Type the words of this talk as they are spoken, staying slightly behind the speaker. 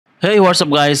Hey, what's up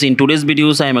guys? In today's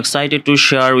videos, I am excited to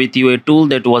share with you a tool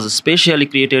that was specially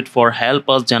created for help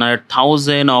us generate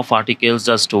thousands of articles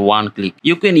just one click.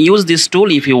 You can use this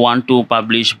tool if you want to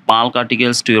publish bulk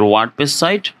articles to your WordPress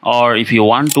site or if you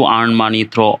want to earn money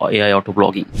through AI auto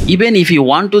blogging. Even if you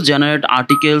want to generate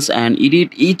articles and edit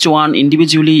each one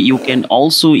individually, you can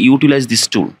also utilize this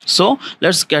tool. So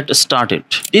let's get started.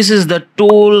 This is the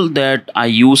tool that I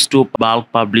use to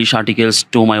bulk publish articles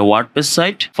to my WordPress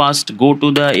site. First, go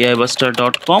to the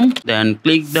aibuster.com, then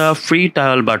click the free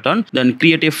trial button, then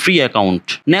create a free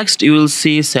account. Next, you will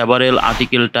see several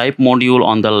article type module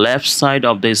on the left side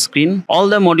of the screen. All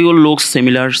the module looks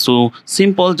similar, so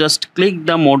simple, just click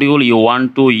the module you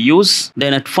want to use.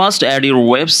 Then at first add your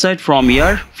website from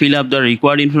here, fill up the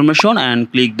required information and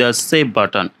click the save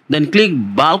button. Then click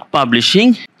bulk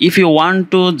publishing. If you want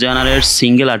to generate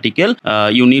single article,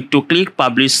 you need to click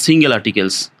publish single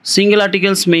articles. Single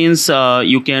articles means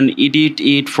you can edit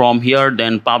it from here,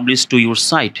 then publish to your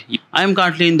site. I am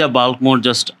currently in the bulk mode.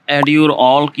 Just add your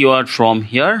all keyword from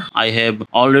here. I have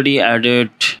already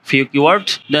added few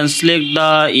keywords. Then select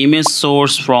the image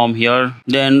source from here.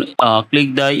 Then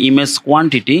click the image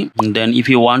quantity. And then if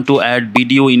you want to add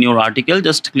video in your article,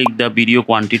 just click the video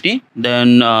quantity.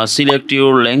 Then select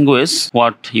your language,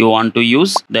 what you want to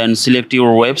use. Then select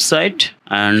your website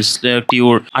and select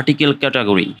your article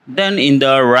category. Then in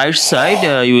the right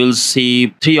side you will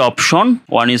see three options.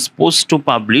 One is post to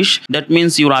publish. That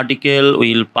means your article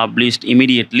will published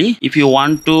immediately. If you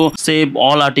want to save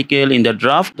all article in the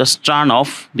draft, just turn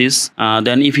off this.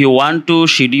 Then if you want to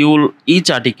schedule each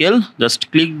article,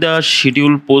 just click the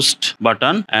schedule post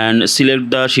button and select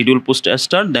the schedule post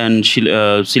start, then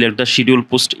select the schedule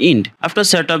post end. After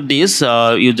set up this,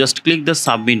 you just click the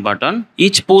submit button.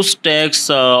 Each post takes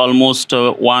almost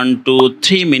 1 to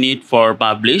 3 minutes for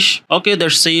publish. Okay,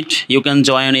 that's it. You can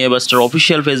join aibuster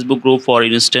official Facebook group for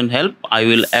instant help. I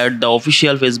will add the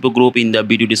official Facebook group in the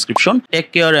video description.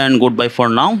 Take care and goodbye for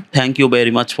now. Thank you very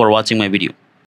much for watching my video.